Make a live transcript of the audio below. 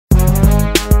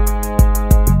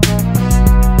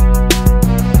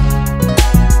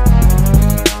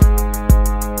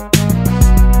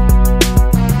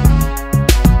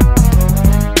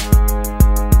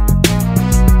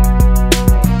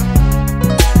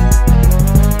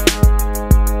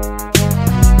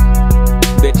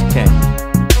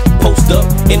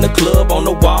In the club, on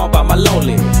the wall, by my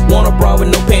lonely. Want a bra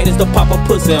with no panties to pop a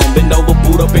pussy on. Bend over,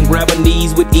 boot up, and grab her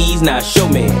knees with ease. Now show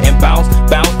me. And bounce,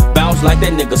 bounce, bounce like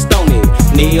that nigga Stoney.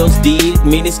 Nails did,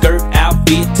 mini skirt,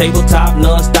 outfit, tabletop,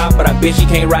 non-stop, but I bet she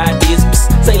can't ride this.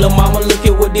 Psst. Say, lil' mama, look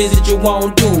at what is it you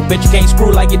won't do. Bet you can't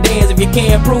screw like you dance if you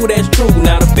can't prove that's true.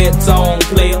 Now the bet's on,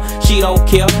 player, she don't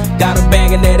care. Got a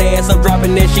bag in that ass, I'm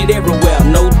dropping that shit everywhere.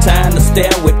 No time to stare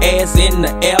with ass in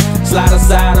the air. Slide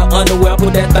aside her underwear,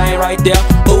 put that thing right there.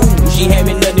 Ooh, she had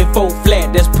me nothing for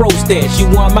flat, that's pro stat. She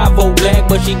won my vote black,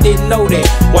 but she didn't know that.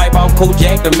 Wipe off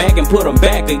Kojak the Mac and put them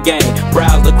back again.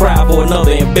 Browse the crowd for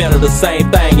another and better the same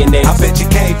thing in there. I bet you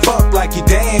can't fuck like you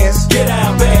dance. Get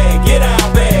out bag, get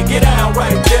out bag, get out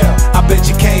right there. I bet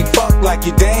you can't fuck like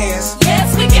you dance.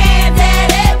 Yes we can,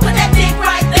 daddy, put that dick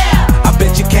right there. I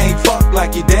bet you can't fuck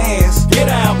like you dance. Get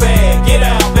out bag, get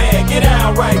out bag, get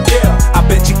out right there. I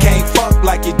bet you can't fuck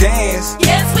like you dance.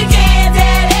 Yes we can,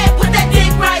 daddy, put that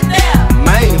dick right there.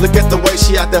 Man, look at the way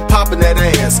she out there popping that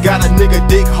ass. Got a nigga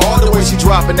dick hard the way she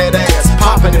dropping that ass.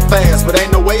 Popping it fast, but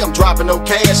ain't no way I'm dropping no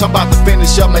cash. I'm about to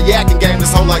finish up my yakking game,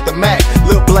 this hoe like the Mac.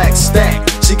 Lil' black stack.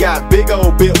 She got big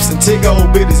old bips and tig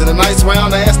old bitties and a nice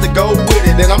round ass to go with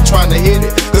it. And I'm trying to hit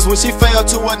it, cause when she fell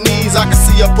to her knees, I can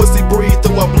see her pussy breathe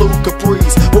through her blue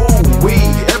capris. Ooh wee,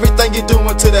 everything you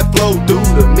doing to that flow do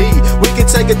to me. We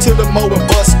can take it to the mo and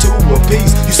bust two a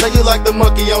piece. You say you like the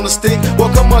monkey on the stick,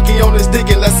 well come monkey on this dick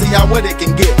and let's see how wet it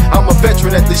can get. I'm a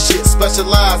veteran at this shit,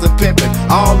 specialize in pimping.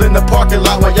 All in the parking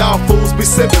lot while y'all fools be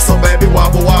sipping. So baby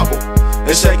wobble wobble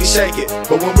and shake it,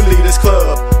 but when we leave this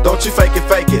club, don't you fake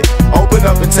it, open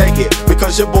up and take it,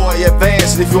 because your boy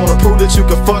advanced. And if you wanna prove that you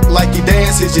can fuck like you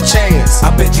dance, here's your chance.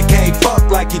 I bet you can't fuck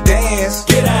like you dance.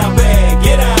 Get out bag,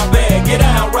 get out bag, get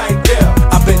out right there.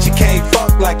 I bet you can't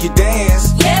fuck like you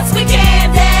dance. Yes we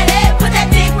can, daddy, put that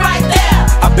dick right there.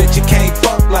 I bet you can't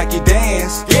fuck like you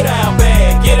dance. Get out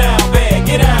bag, get out bag,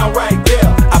 get out right there.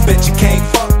 I bet you can't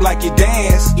fuck like you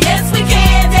dance. Yes we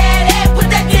can, daddy, put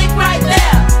that dick right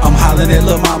there. I'm hollering at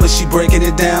lil' mama, she breaking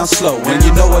it down slow. And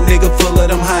you know a nigga full of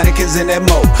them Heinekens in that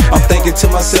mo. I'm thinking to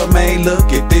myself, man,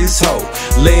 look at this hoe.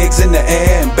 Legs in the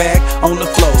air and back on the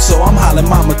floor. So I'm hollering,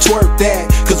 mama, twerk that,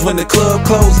 cause when the club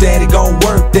closed, daddy gon'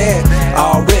 work that.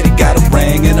 I already got a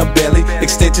ring in her belly,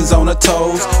 extensions on her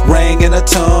toes, ring in her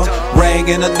tongue, ring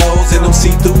in her nose, and them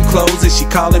see-through clothes. And she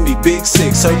calling me Big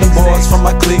Six. Heard them boys from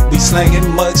my clique be slanging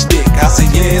much dick. I say,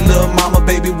 yeah, little mama,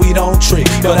 baby, we don't trick,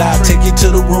 but I'll take you to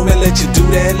the room and let you do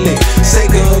that lick. Say,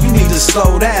 girl, you need to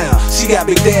slow down. She got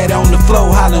Big Daddy on the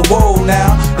floor hollering, whoa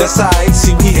now. That's alright,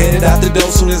 see we headed out the door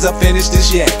soon as I finish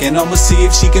this yak. And I'ma see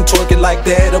if she can twerk it like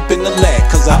that up in the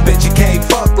lat, cause I bet you can't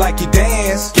fuck like you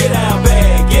dance. Get out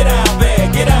bag, get out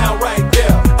bag, get out right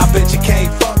there. I bet you can't